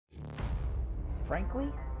frankly,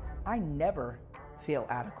 I never feel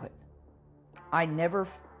adequate. I never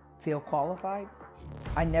feel qualified.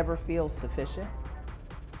 I never feel sufficient.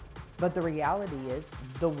 But the reality is,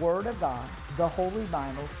 the Word of God, the Holy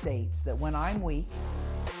Bible states that when I'm weak,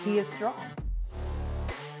 He is strong.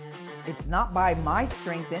 It's not by my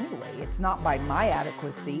strength anyway. It's not by my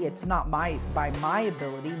adequacy. It's not by my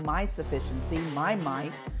ability, my sufficiency, my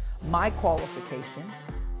might, my qualification.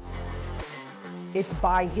 It's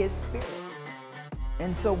by His Spirit.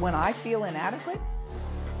 And so when I feel inadequate,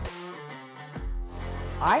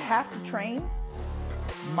 I have to train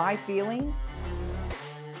my feelings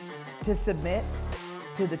to submit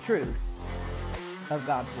to the truth of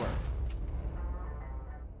God's Word.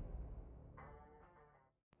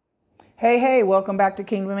 Hey, welcome back to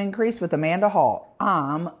Kingdom Increase with Amanda Hall.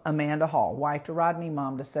 I'm Amanda Hall, wife to Rodney,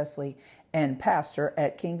 mom to Cecily, and pastor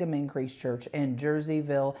at Kingdom Increase Church in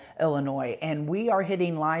Jerseyville, Illinois. And we are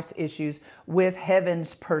hitting life's issues with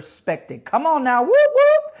heaven's perspective. Come on now, whoop,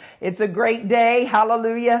 whoop. It's a great day.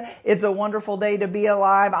 Hallelujah. It's a wonderful day to be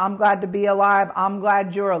alive. I'm glad to be alive. I'm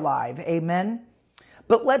glad you're alive. Amen.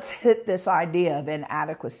 But let's hit this idea of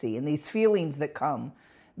inadequacy and these feelings that come.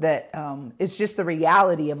 That it's just the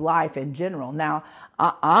reality of life in general. Now,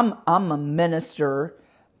 I'm a minister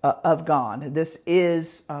of God. This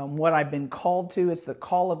is what I've been called to. It's the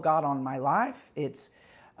call of God on my life. It's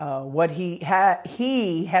what He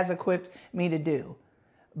has equipped me to do.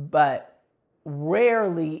 But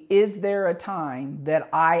rarely is there a time that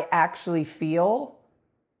I actually feel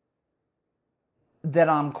that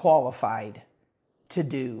I'm qualified to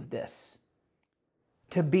do this.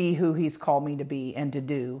 To be who He's called me to be and to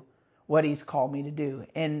do what He's called me to do.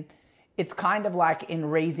 And it's kind of like in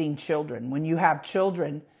raising children. When you have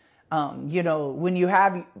children, when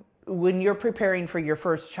you're preparing for your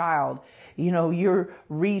first child, you're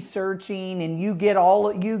researching and you get all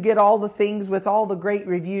the things with all the great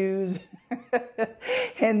reviews.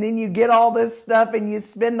 And then you get all this stuff and you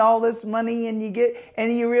spend all this money and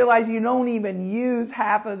you realize you don't even use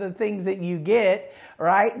half of the things that you get,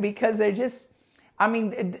 right? Because they're just,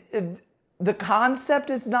 the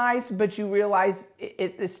concept is nice, but you realize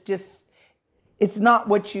it's not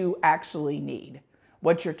what you actually need.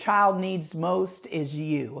 What your child needs most is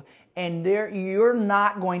you. And you're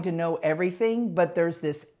not going to know everything, but there's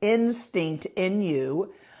this instinct in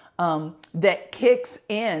you that kicks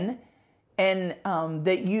in, and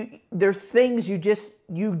there's things you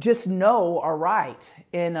just know are right,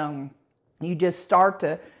 and you just start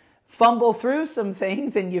to fumble through some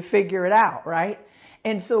things and you figure it out, right?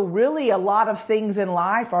 And so really a lot of things in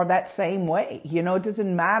life are that same way. It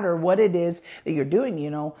doesn't matter what it is that you're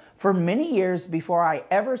doing. For many years before I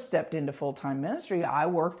ever stepped into full-time ministry, I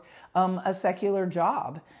worked a secular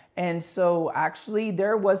job. And so actually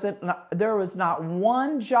there was not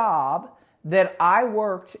one job that I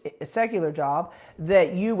worked, a secular job,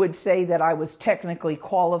 that you would say that I was technically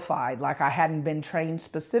qualified, like I hadn't been trained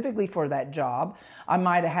specifically for that job. I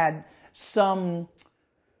might have had some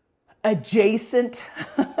adjacent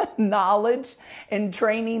knowledge and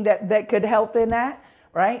training that could help in that,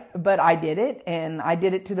 right? But I did it, and I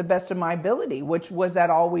did it to the best of my ability. Was that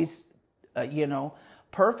always,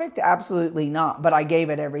 perfect? Absolutely not. But I gave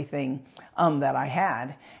it everything that I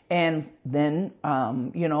had. And then,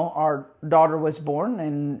 our daughter was born,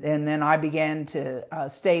 and then I began to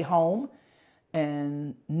stay home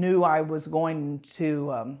and knew I was going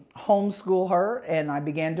to homeschool her, and I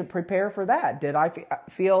began to prepare for that. Did I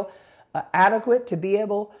feel adequate to be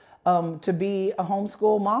able to be a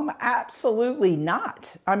homeschool mom? Absolutely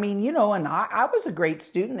not. And I was a great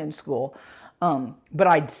student in school, but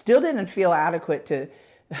I still didn't feel adequate to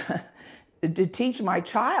to teach my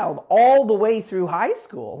child all the way through high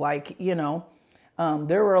school.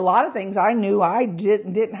 There were a lot of things I knew I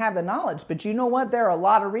didn't have the knowledge, but you know what? There are a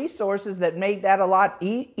lot of resources that made that a lot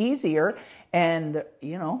easier. And,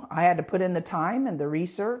 I had to put in the time and the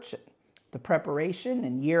research, the preparation,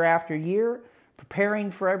 and year after year,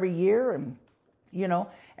 preparing for every year. And,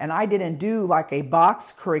 and I didn't do like a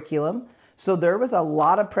box curriculum. So there was a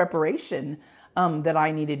lot of preparation that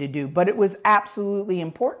I needed to do. But it was absolutely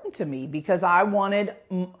important to me because I wanted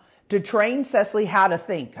to train Cecily how to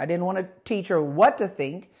think. I didn't want to teach her what to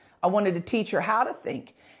think. I wanted to teach her how to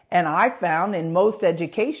think. And I found in most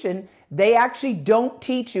education, they actually don't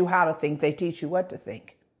teach you how to think. They teach you what to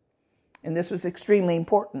think. And this was extremely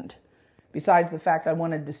important. Besides the fact I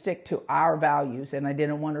wanted to stick to our values, and I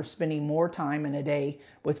didn't want her spending more time in a day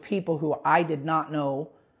with people who I did not know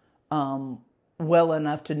well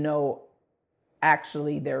enough to know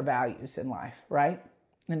actually their values in life, right?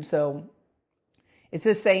 And so It's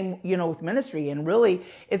the same, with ministry. And really,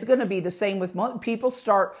 it's going to be the same with people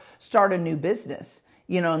start a new business,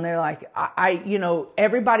 and they're like,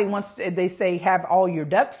 everybody wants to, they say, have all your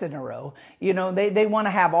ducks in a row. They want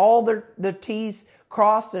to have all their T's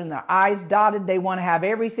crossed and their I's dotted. They want to have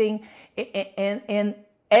everything and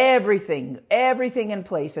everything in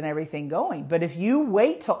place and everything going. But if you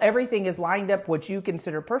wait till everything is lined up, what you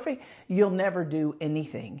consider perfect, you'll never do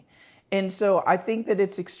anything. And so I think that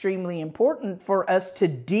it's extremely important for us to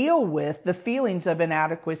deal with the feelings of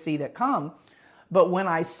inadequacy that come. But when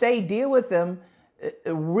I say deal with them,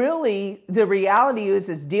 really the reality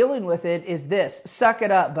is dealing with it is this: suck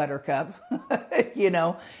it up, buttercup.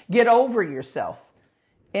 Get over yourself.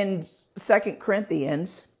 In 2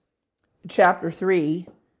 Corinthians chapter 3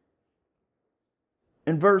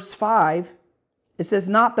 and verse 5, it says,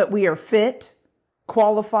 not that we are fit,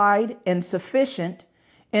 qualified, and sufficient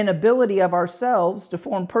in ability of ourselves to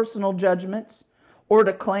form personal judgments or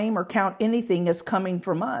to claim or count anything as coming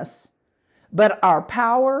from us, but our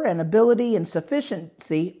power and ability and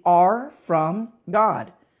sufficiency are from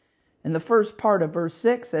God. And the first part of verse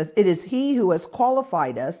 6 says, it is He who has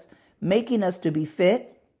qualified us, making us to be fit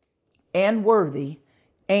and worthy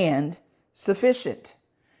and sufficient.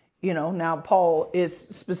 Now Paul is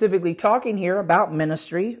specifically talking here about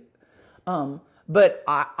ministry, but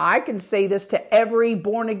I can say this to every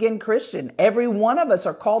born-again Christian. Every one of us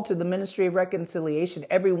are called to the ministry of reconciliation.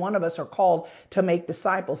 Every one of us are called to make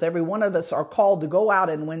disciples. Every one of us are called to go out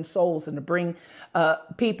and win souls and to bring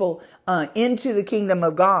people into the kingdom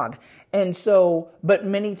of God. And so, but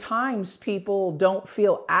many times people don't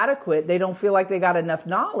feel adequate. They don't feel like they got enough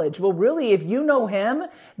knowledge. Well, really, if you know Him,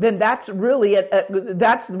 then that's really,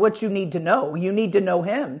 that's what you need to know. You need to know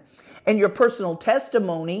Him. And your personal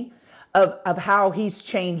testimony of how He's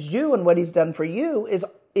changed you and what He's done for you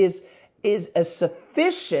is a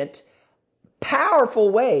sufficient, powerful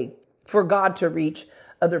way for God to reach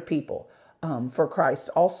other people for Christ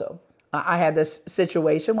also. I had this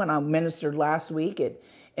situation when I ministered last week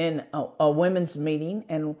in a women's meeting,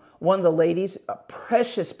 and one of the ladies, a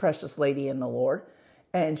precious, precious lady in the Lord,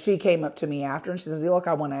 and she came up to me after and she said, look,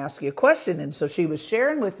 I want to ask you a question. And so she was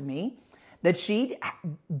sharing with me that she'd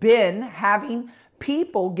been having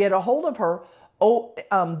people get a hold of her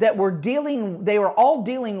that they were all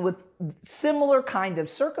dealing with similar kind of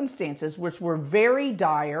circumstances, which were very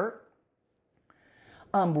dire,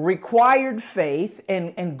 required faith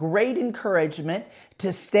and great encouragement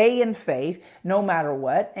to stay in faith no matter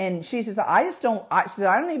what. And she says, I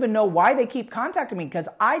don't even know why they keep contacting me, because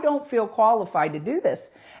I don't feel qualified to do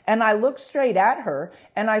this. And I looked straight at her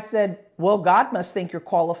and I said, well, God must think you're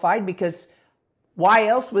qualified, because why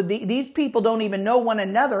else would these people don't even know one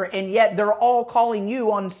another, and yet they're all calling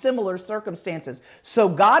you on similar circumstances. So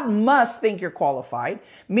God must think you're qualified,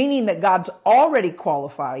 meaning that God's already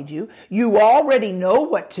qualified you. You already know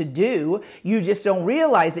what to do. You just don't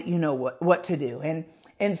realize that you know what to do.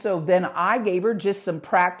 And so then I gave her just some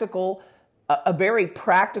a very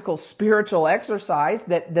practical spiritual exercise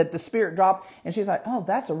that the Spirit dropped. And she's like, oh,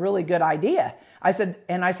 that's a really good idea. I said,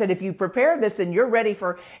 if you prepare this and you're ready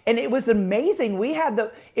and it was amazing. We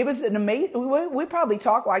probably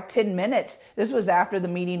talked like 10 minutes. This was after the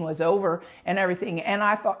meeting was over and everything. And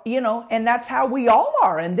I thought, and that's how we all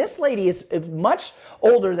are. And this lady is much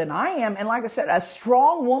older than I am. And like I said, a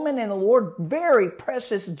strong woman in the Lord, very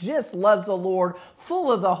precious, just loves the Lord,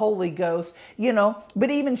 full of the Holy Ghost, but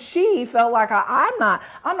even she felt like I'm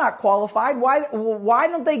not qualified. Why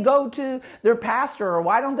don't they go to their pastor, or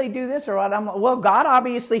why don't they do this or what? Well, God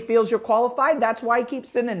obviously feels you're qualified. That's why He keeps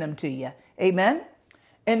sending them to you. Amen.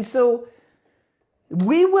 And so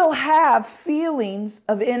we will have feelings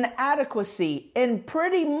of inadequacy, and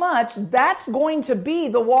pretty much that's going to be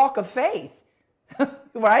the walk of faith,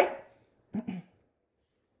 right?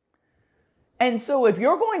 And so if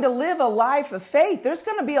you're going to live a life of faith, there's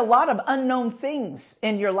going to be a lot of unknown things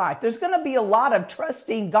in your life. There's going to be a lot of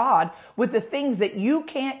trusting God with the things that you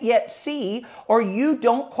can't yet see or you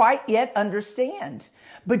don't quite yet understand.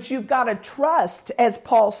 But you've got to trust, as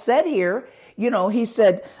Paul said here. He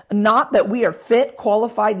said, not that we are fit,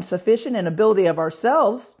 qualified, and sufficient in ability of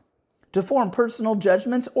ourselves to form personal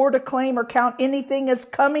judgments or to claim or count anything as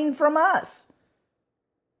coming from us.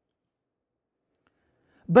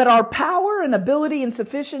 But our power and ability and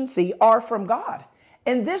sufficiency are from God.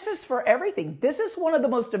 And this is for everything. This is one of the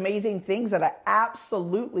most amazing things that I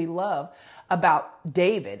absolutely love about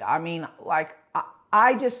David. I mean,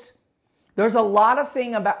 there's a lot of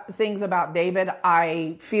things about David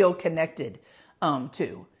I feel connected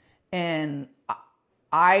to. And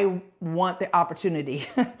I want the opportunity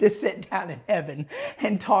to sit down in heaven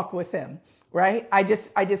and talk with him, right? I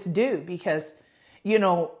just do, because you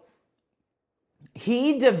know,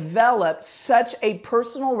 he developed such a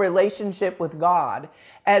personal relationship with God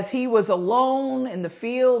as he was alone in the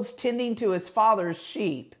fields tending to his father's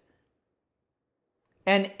sheep.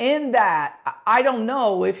 And in that, I don't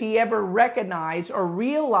know if he ever recognized or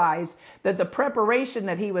realized that the preparation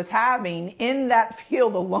that he was having in that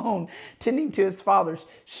field alone, tending to his father's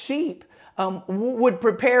sheep, would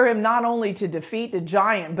prepare him not only to defeat the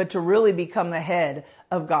giant, but to really become the head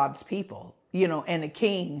of God's people, you know, and a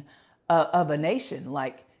king of a nation.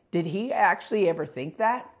 Like, did he actually ever think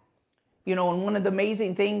that? You know, and one of the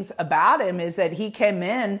amazing things about him is that he came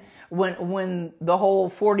in when the whole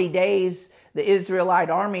 40 days, the Israelite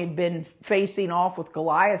army had been facing off with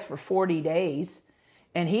Goliath for 40 days.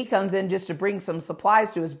 And he comes in just to bring some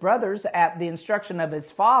supplies to his brothers at the instruction of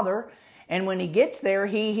his father. And when he gets there,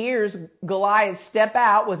 he hears Goliath step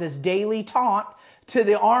out with his daily taunt to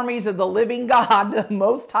the armies of the living God, the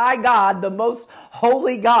most high God, the most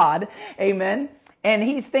holy God. Amen. And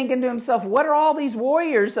he's thinking to himself, what are all these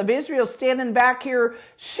warriors of Israel standing back here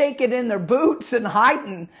shaking in their boots and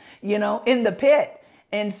hiding, you know, in the pit?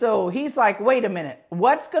 And so he's like, wait a minute,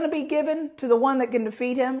 what's going to be given to the one that can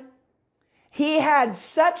defeat him? He had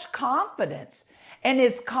such confidence, and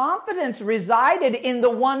his confidence resided in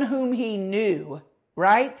the one whom he knew,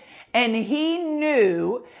 right? And he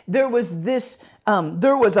knew there was this,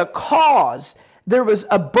 there was a cause. There was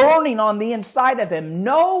a burning on the inside of him.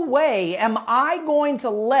 No way am I going to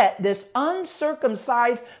let this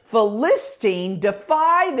uncircumcised Philistine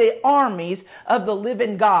defy the armies of the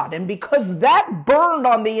living God. And because that burned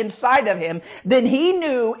on the inside of him, then he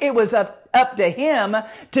knew it was up to him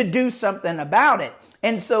to do something about it.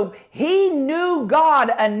 And so he knew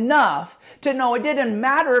God enough to know it didn't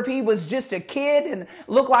matter if he was just a kid and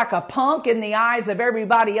looked like a punk in the eyes of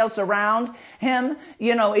everybody else around him.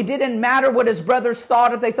 You know, it didn't matter what his brothers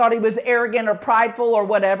thought, if they thought he was arrogant or prideful or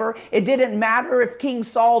whatever. It didn't matter if King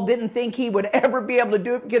Saul didn't think he would ever be able to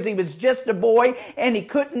do it because he was just a boy and he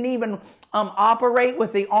couldn't even operate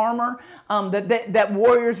with the armor that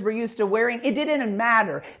warriors were used to wearing. It didn't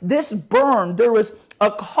matter. This burned. There was a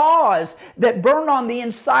cause that burned on the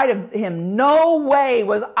inside of him. No way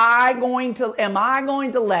am I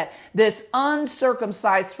going to let this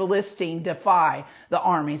uncircumcised Philistine defy the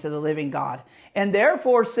armies of the living God. And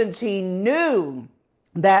therefore, since he knew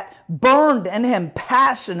that burned in him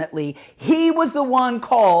passionately, he was the one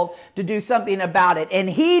called to do something about it. And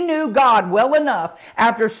he knew God well enough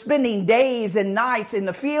after spending days and nights in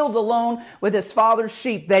the fields alone with his father's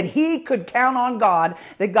sheep that he could count on God,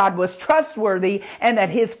 that God was trustworthy, and that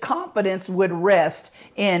his confidence would rest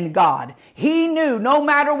in God. He knew no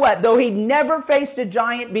matter what, though he'd never faced a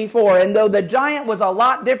giant before, and though the giant was a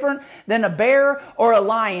lot different than a bear or a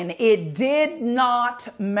lion, it did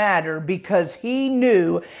not matter because he knew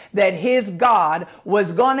that his God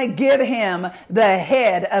was going to give him the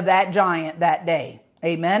head of that giant that day.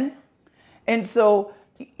 Amen. And so,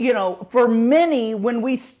 you know, for many,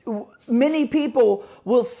 many people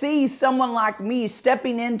will see someone like me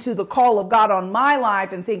stepping into the call of God on my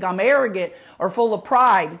life and think I'm arrogant or full of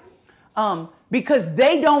pride, because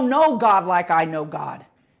they don't know God like I know God.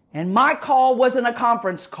 And my call wasn't a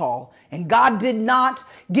conference call. And God did not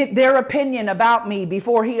get their opinion about me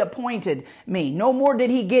before he appointed me. No more did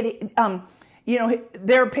he get,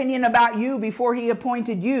 their opinion about you before he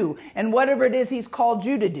appointed you. And whatever it is he's called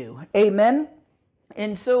you to do. Amen.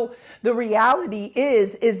 And so the reality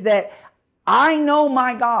is that I know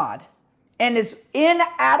my God. And as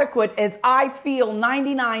inadequate as I feel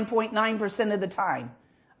 99.9% of the time.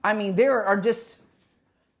 I mean, there are just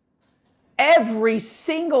every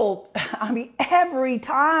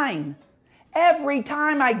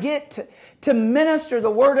time I get to minister the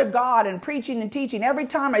word of God and preaching and teaching, every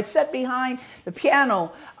time I sit behind the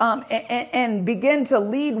piano and begin to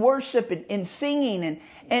lead worship and singing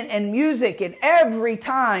and music, and every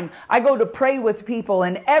time I go to pray with people,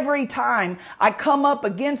 and every time I come up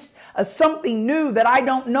against something new that I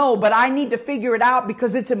don't know, but I need to figure it out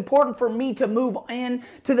because it's important for me to move in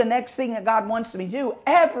to the next thing that God wants me to do.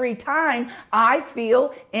 Every time I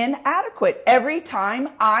feel inadequate. Every time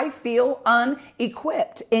I feel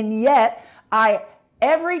unequipped. And yet,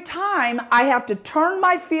 every time I have to turn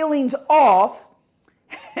my feelings off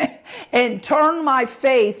and turn my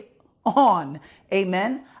faith on.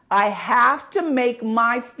 Amen. I have to make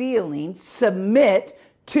my feelings submit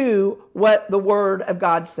to what the Word of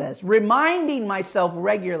God says. Reminding myself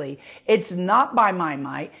regularly, it's not by my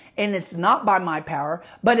might and it's not by my power,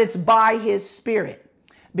 but it's by His Spirit.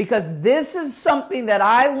 Because this is something that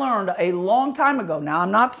I learned a long time ago. Now,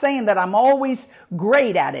 I'm not saying that I'm always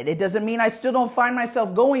great at it. It doesn't mean I still don't find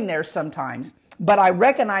myself going there sometimes. but I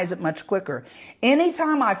recognize it much quicker.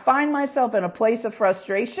 Anytime I find myself in a place of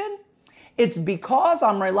frustration, it's because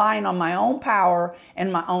I'm relying on my own power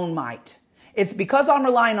and my own might. It's because I'm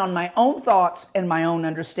relying on my own thoughts and my own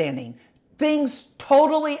understanding. Things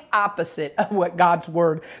totally opposite of what God's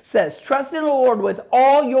word says. Trust in the Lord with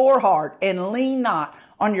all your heart and lean not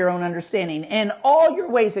on your own understanding. In all your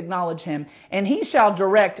ways acknowledge him, and he shall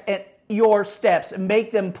direct your steps and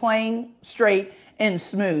make them plain, straight, and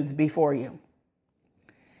smooth before you.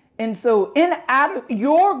 And so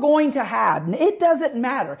you're going to have, it doesn't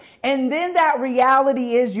matter. And then that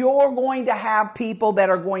reality is you're going to have people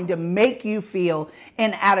that are going to make you feel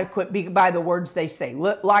inadequate by the words they say.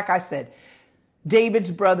 Like I said,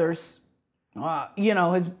 David's brothers,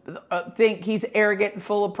 think he's arrogant and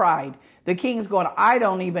full of pride. The king's going, I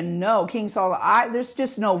don't even know. King Saul, there's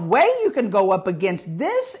just no way you can go up against.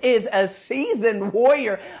 This is a seasoned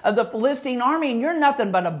warrior of the Philistine army, and you're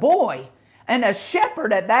nothing but a boy. And a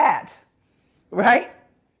shepherd at that, right?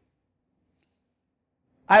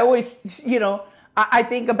 I always, I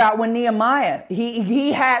think about when Nehemiah,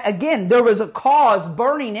 he had, again, there was a cause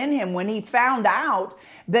burning in him when he found out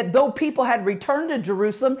that though people had returned to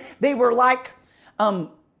Jerusalem, they were like,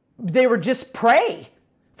 they were just prey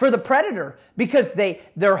for the predator because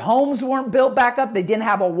their homes weren't built back up. They didn't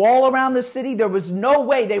have a wall around the city. There was no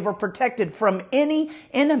way they were protected from any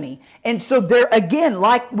enemy. And so there, again,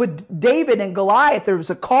 like with David and Goliath, there was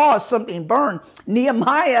a cause, something burned.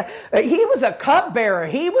 Nehemiah, he was a cupbearer.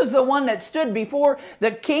 He was the one that stood before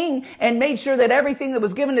the king and made sure that everything that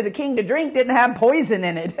was given to the king to drink didn't have poison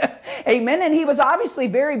in it. Amen. And he was obviously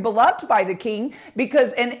very beloved by the king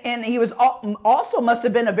because, and he was also must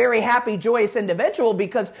have been a very happy, joyous individual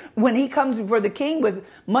because when he comes before the king with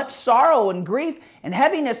much sorrow and grief and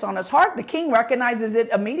heaviness on his heart, the king recognizes it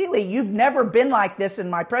immediately. You've never been like this in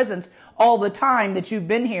my presence all the time that you've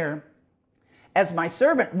been here as my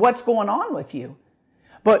servant. What's going on with you?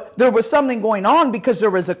 But there was something going on because there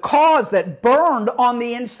was a cause that burned on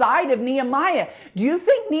the inside of Nehemiah. Do you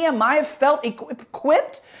think Nehemiah felt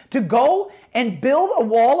equipped to go and build a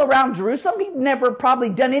wall around Jerusalem? He'd never probably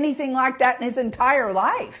done anything like that in his entire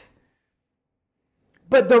life.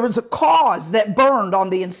 But there was a cause that burned on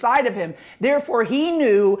the inside of him. Therefore, he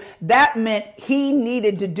knew that meant he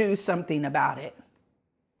needed to do something about it.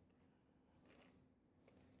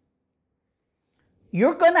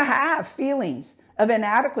 You're going to have feelings of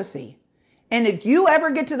inadequacy. And if you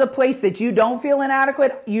ever get to the place that you don't feel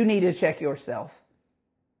inadequate, you need to check yourself.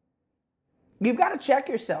 You've got to check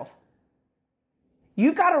yourself.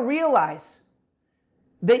 You've got to realize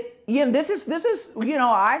that,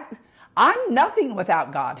 I'm nothing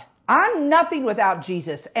without God. I'm nothing without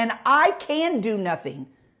Jesus. And I can do nothing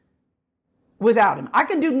without him. I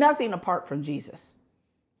can do nothing apart from Jesus.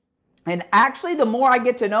 And actually, the more I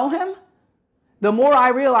get to know him, the more I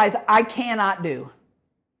realize I cannot do.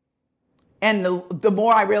 And the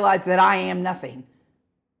more I realize that I am nothing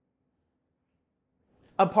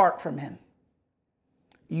apart from him.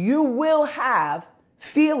 You will have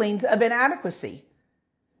feelings of inadequacy.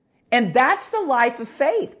 And that's the life of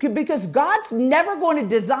faith, because God's never going to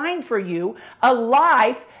design for you a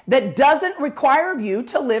life that doesn't require you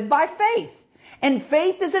to live by faith. And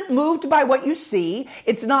faith isn't moved by what you see.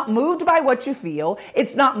 It's not moved by what you feel.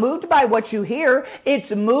 It's not moved by what you hear. It's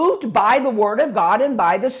moved by the Word of God and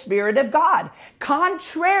by the Spirit of God.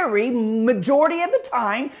 Contrary, majority of the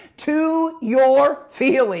time, to your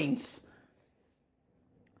feelings.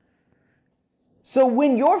 So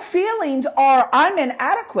when your feelings are, I'm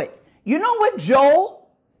inadequate. You know what Joel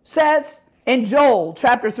says in Joel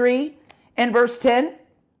chapter 3 and verse 10?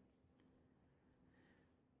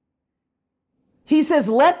 He says,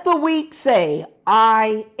 let the weak say,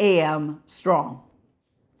 I am strong.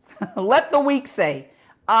 Let the weak say,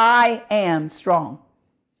 I am strong.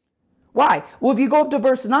 Why? Well, if you go up to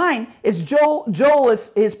verse 9, it's Joel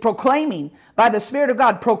is proclaiming by the Spirit of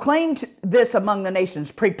God, proclaim this among the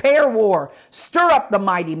nations, prepare war, stir up the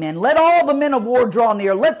mighty men, let all the men of war draw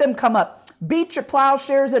near, let them come up, beat your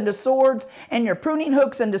plowshares into swords and your pruning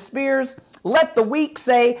hooks into spears, let the weak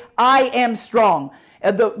say, I am strong.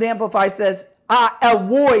 The Amplified says, a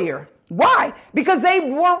warrior. Why? Because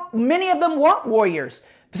many of them weren't warriors.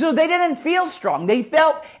 So they didn't feel strong. They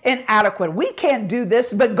felt inadequate. We can't do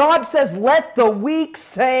this, but God says, let the weak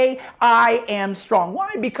say, I am strong.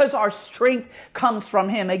 Why? Because our strength comes from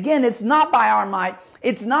him. Again, it's not by our might.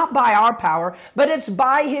 It's not by our power, but it's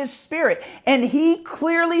by His Spirit. And He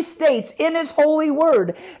clearly states in His holy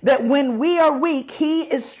word that when we are weak, He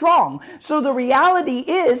is strong. So the reality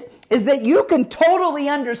is that you can totally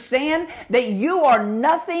understand that you are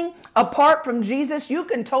nothing apart from Jesus. You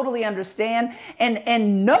can totally understand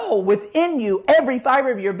and know within you, every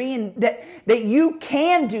fiber of your being, that you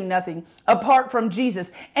can do nothing apart from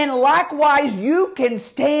Jesus. And likewise, you can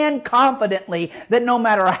stand confidently that no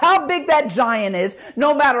matter how big that giant is,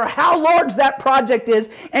 no matter how large that project is,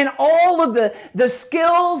 and all of the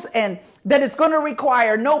skills and that it's going to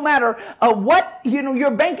require, no matter what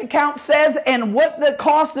your bank account says and what the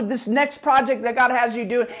cost of this next project that God has you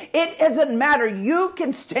doing, it doesn't matter. You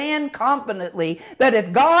can stand confidently that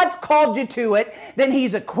if God's called you to it, then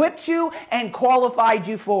He's equipped you and qualified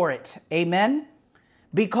you for it. Amen?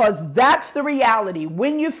 Because that's the reality.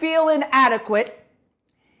 When you feel inadequate,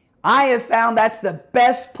 I have found that's the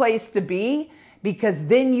best place to be, because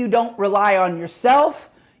then you don't rely on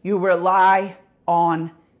yourself, you rely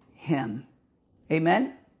on Him.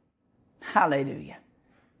 Amen? Hallelujah.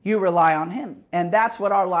 You rely on Him. And that's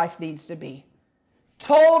what our life needs to be.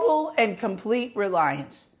 Total and complete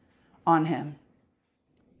reliance on Him.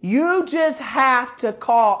 You just have to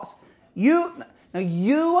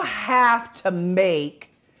you have to make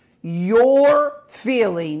your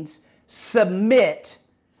feelings submit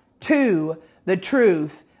to the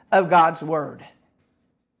truth of God's Word.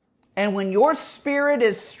 And when your spirit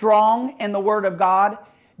is strong in the Word of God,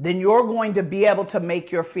 then you're going to be able to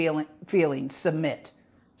make your feelings submit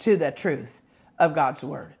to the truth of God's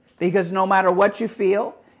Word. Because no matter what you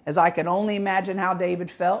feel, as I can only imagine how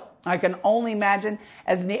David felt, I can only imagine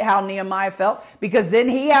how Nehemiah felt, because then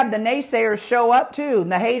he had the naysayers show up too,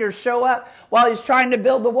 and the haters show up while he's trying to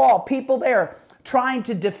build the wall. People there trying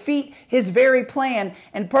to defeat his very plan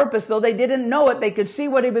and purpose. Though they didn't know it, they could see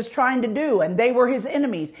what he was trying to do, and they were his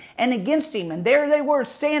enemies and against him. And there they were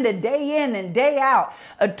standing day in and day out,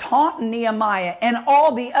 taunting Nehemiah and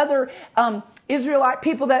all the other Israelite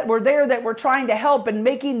people that were there that were trying to help, and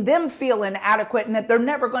making them feel inadequate and that they're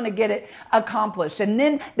never going to get it accomplished. And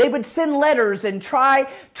then they would send letters and try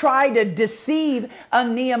to deceive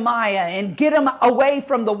Nehemiah and get him away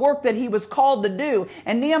from the work that he was called to do.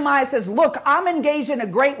 And Nehemiah says, look, I'm engaged in a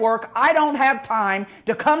great work. I don't have time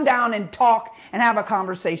to come down and talk and have a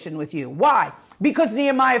conversation with you. Why? Because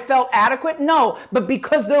Nehemiah felt adequate? No, but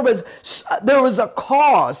because there was a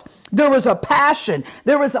cause, there was a passion,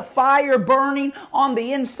 there was a fire burning on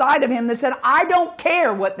the inside of him that said, I don't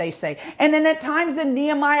care what they say. And then at times then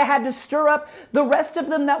Nehemiah had to stir up the rest of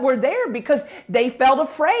them that were there, because they felt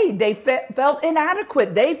afraid, they felt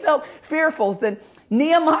inadequate, they felt fearful. Then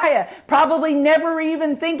Nehemiah, probably never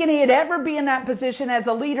even thinking he'd ever be in that position as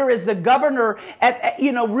a leader, as the governor,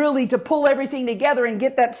 really to pull everything together and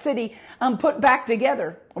get that city put back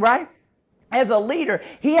together, right? As a leader,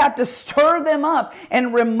 he had to stir them up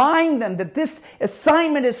and remind them that this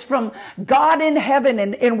assignment is from God in heaven,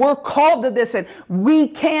 and we're called to this, and we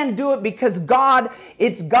can do it because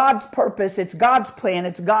it's God's purpose, it's God's plan,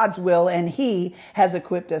 it's God's will, and He has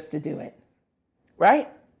equipped us to do it. Right?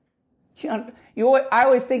 I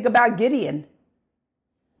always think about Gideon.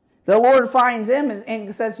 The Lord finds him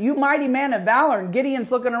and says, you mighty man of valor. And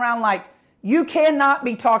Gideon's looking around like, you cannot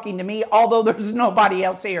be talking to me, although there's nobody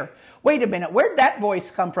else here. Wait a minute, where'd that voice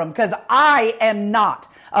come from? Because I am not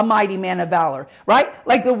a mighty man of valor, right?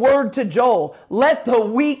 Like the word to Joel, let the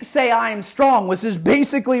weak say I am strong, which is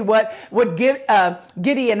basically what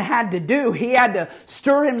Gideon had to do. He had to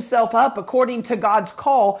stir himself up according to God's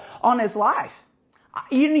call on his life.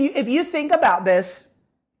 If you think about this,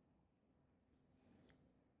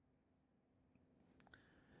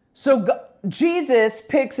 so Jesus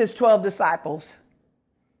picks his 12 disciples.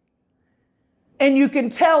 And you can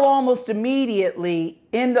tell almost immediately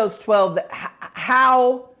in those 12 that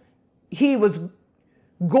how he was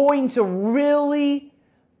going to really,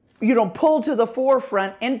 pull to the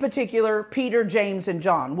forefront, in particular, Peter, James, and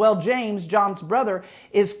John. Well, James, John's brother,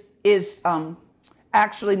 is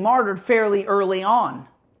actually martyred fairly early on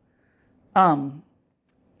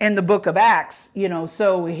in the book of Acts.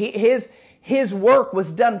 So his work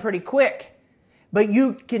was done pretty quick. But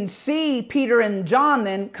you can see Peter and John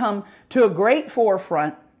then come to a great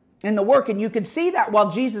forefront in the work. And you can see that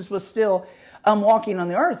while Jesus was still walking on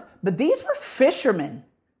the earth. But these were fishermen.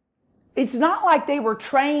 It's not like they were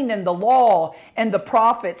trained in the law and the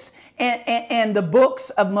prophets and the books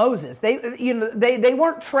of Moses. They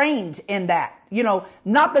weren't trained in that.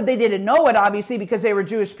 Not that they didn't know it, obviously, because they were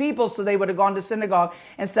Jewish people, so they would have gone to synagogue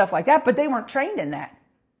and stuff like that. But they weren't trained in that.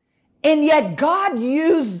 And yet God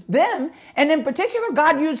used them, and in particular,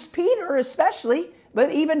 God used Peter especially,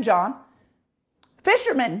 but even John,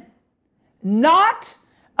 Fishermen, not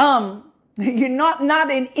you're not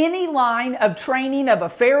in any line of training of a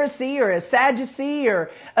Pharisee or a Sadducee or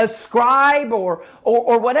a scribe or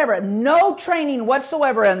whatever. No training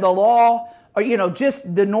whatsoever in the law or,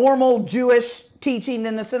 just the normal Jewish teaching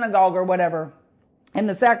in the synagogue or whatever, and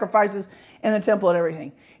the sacrifices in the temple and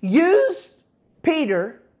everything. Use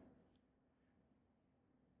Peter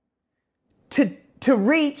to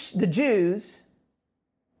reach the Jews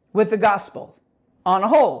with the gospel on a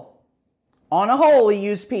whole. On a whole, he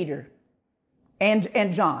used Peter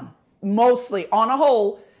and John. Mostly on a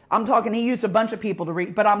whole, I'm talking he used a bunch of people to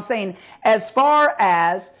reach, but I'm saying as far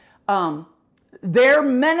as their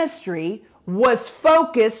ministry was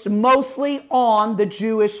focused mostly on the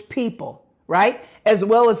Jewish people, right? As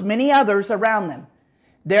well as many others around them.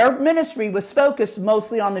 Their ministry was focused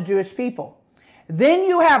mostly on the Jewish people. Then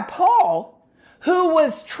you have Paul, who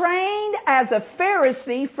was trained as a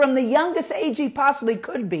Pharisee from the youngest age he possibly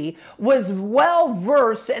could be, was well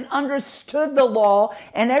versed and understood the law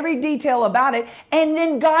and every detail about it. And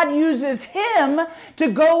then God uses him to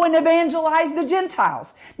go and evangelize the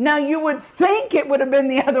Gentiles. Now you would think it would have been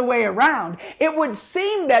the other way around. It would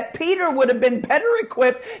seem that Peter would have been better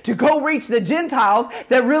equipped to go reach the Gentiles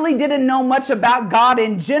that really didn't know much about God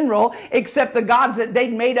in general, except the gods that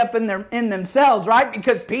they'd made up in themselves, right?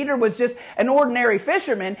 Because Peter was just an ordinary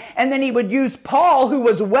fisherman, and then he would use Paul, who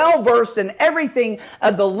was well versed in everything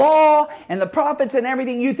of the law and the prophets and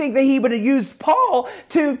everything. You think that he would have used Paul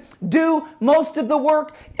to do most of the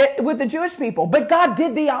work with the Jewish people, but God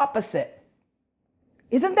did the opposite.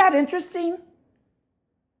 Isn't that interesting?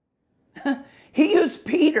 He used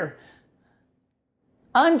Peter,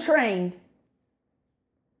 untrained,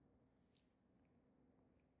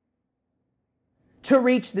 to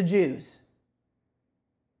reach the Jews.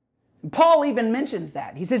 Paul even mentions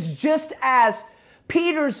that. He says, just as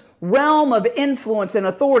Peter's realm of influence and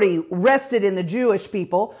authority rested in the Jewish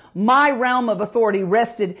people, my realm of authority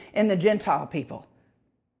rested in the Gentile people.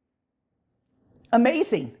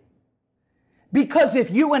 Amazing. Because if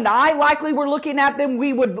you and I likely were looking at them,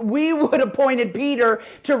 we would appointed Peter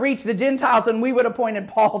to reach the Gentiles, and we would have appointed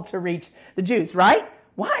Paul to reach the Jews, right?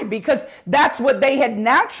 Why? Because that's what they had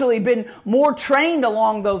naturally been more trained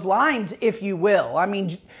along those lines, if you will. I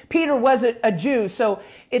mean, Peter was a Jew, so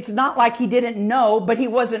it's not like he didn't know, but he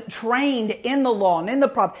wasn't trained in the law and in the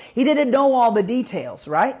prophets. He didn't know all the details,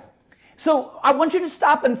 right? So I want you to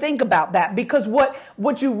stop and think about that, because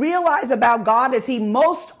what you realize about God is he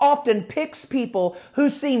most often picks people who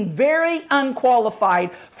seem very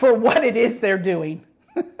unqualified for what it is they're doing.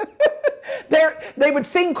 They would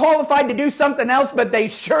seem qualified to do something else, but they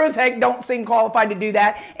sure as heck don't seem qualified to do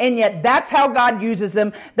that. And yet that's how God uses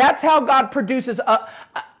them. That's how God produces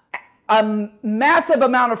a massive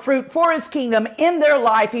amount of fruit for his kingdom in their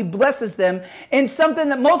life. He blesses them in something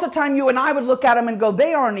that most of the time you and I would look at them and go,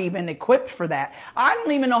 they aren't even equipped for that. I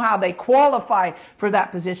don't even know how they qualify for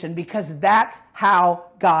that position, because that's how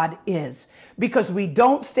God is. Because we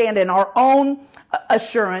don't stand in our own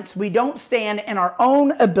assurance. We don't stand in our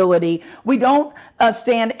own ability. We don't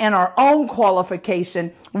stand in our own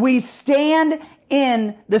qualification. We stand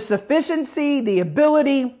in the sufficiency, the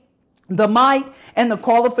ability, the might, and the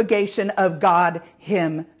qualification of God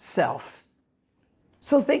himself.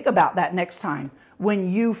 So think about that next time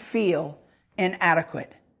when you feel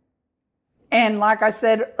inadequate. And like I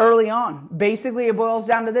said early on, basically it boils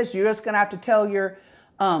down to this. You're just going to have to tell your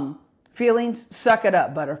feelings, suck it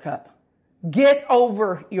up, buttercup. Get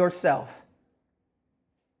over yourself.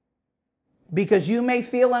 Because you may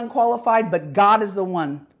feel unqualified, but God is the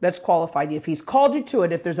one that's qualified you. If he's called you to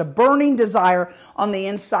it, if there's a burning desire on the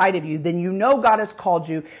inside of you, then you know God has called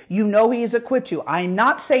you. You know he has equipped you. I'm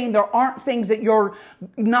not saying there aren't things that you're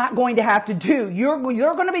not going to have to do. You're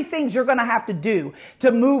going to be things you're going to have to do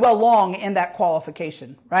to move along in that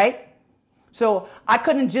qualification, right? So I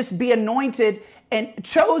couldn't just be anointed and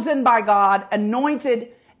chosen by God, anointed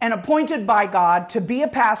and appointed by God to be a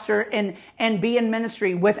pastor and be in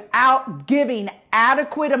ministry without giving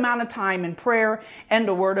adequate amount of time in prayer and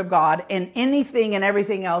the Word of God and anything and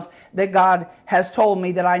everything else that God has told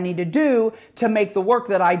me that I need to do to make the work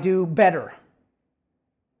that I do better.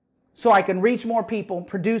 So I can reach more people,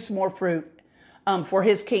 produce more fruit for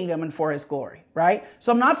his kingdom and for his glory, right?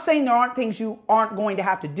 So I'm not saying there aren't things you aren't going to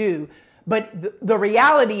have to do, but the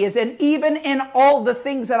reality is, and even in all the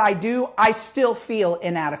things that I do, I still feel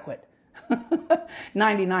inadequate.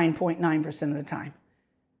 99.9% of the time.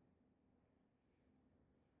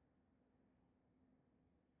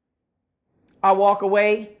 I walk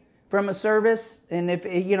away from a service, and if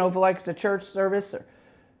like it's a church service or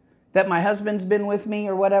that my husband's been with me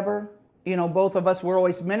or whatever, both of us were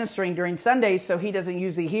always ministering during Sundays, so he doesn't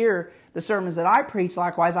usually hear the sermons that I preach.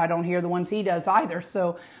 Likewise, I don't hear the ones he does either.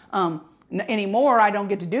 So anymore, I don't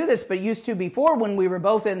get to do this, but used to before when we were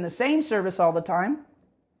both in the same service all the time,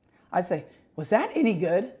 I'd say, was that any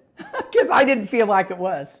good? Because I didn't feel like it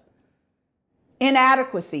was.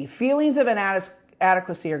 Inadequacy, feelings of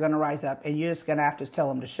inadequacy are going to rise up, and you're just going to have to tell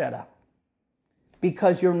them to shut up.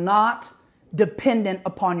 Because you're not dependent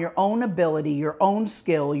upon your own ability, your own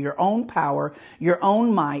skill, your own power, your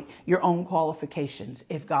own might, your own qualifications.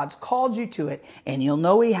 If God's called you to it, and you'll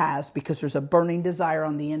know he has because there's a burning desire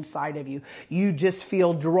on the inside of you, you just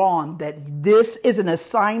feel drawn that this is an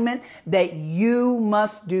assignment that you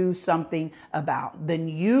must do something about. Then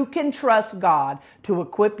you can trust God to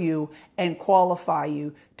equip you and qualify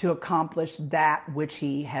you to accomplish that which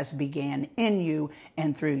he has began in you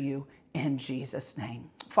and through you, in Jesus' name.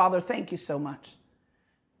 Father, thank you so much.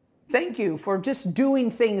 Thank you for just doing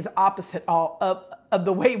things opposite of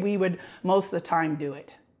the way we would most of the time do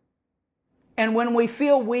it. And when we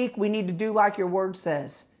feel weak, we need to do like your word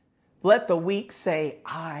says. Let the weak say,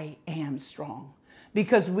 I am strong.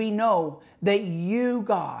 Because we know that you,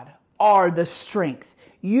 God, are the strength.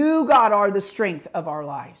 You, God, are the strength of our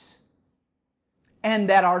lives. And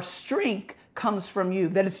that our strength comes from you.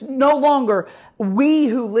 That it's no longer we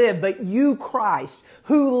who live, but you, Christ,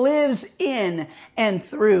 who lives in and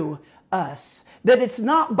through us. That it's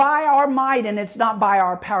not by our might and it's not by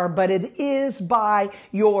our power, but it is by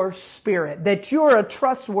your Spirit. That you're a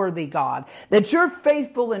trustworthy God. That you're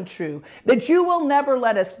faithful and true. That you will never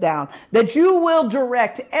let us down. That you will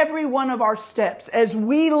direct every one of our steps as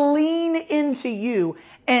we lean into you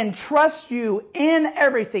and trust you in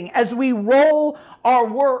everything. As we roll our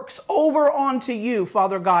works over onto you,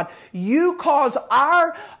 Father God, you cause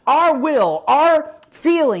our will, our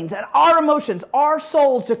feelings and our emotions, our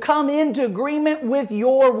souls to come into agreement with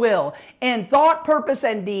your will in thought, purpose,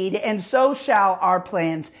 and deed, and so shall our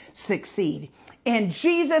plans succeed. In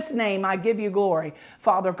Jesus' name, I give you glory,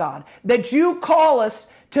 Father God, that you call us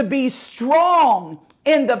to be strong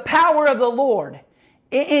in the power of the Lord,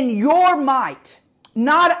 in your might.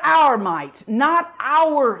 Not our might, not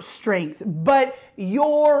our strength, but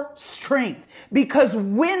your strength. Because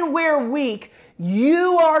when we're weak,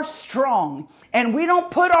 you are strong. And we don't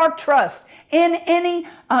put our trust in any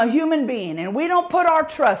human being. And we don't put our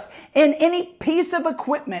trust in any piece of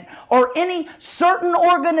equipment or any certain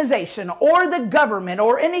organization or the government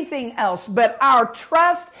or anything else. But our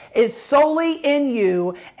trust is solely in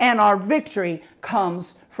you, and our victory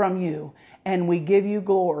comes from you. And we give you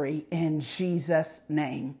glory in Jesus'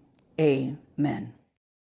 name. Amen.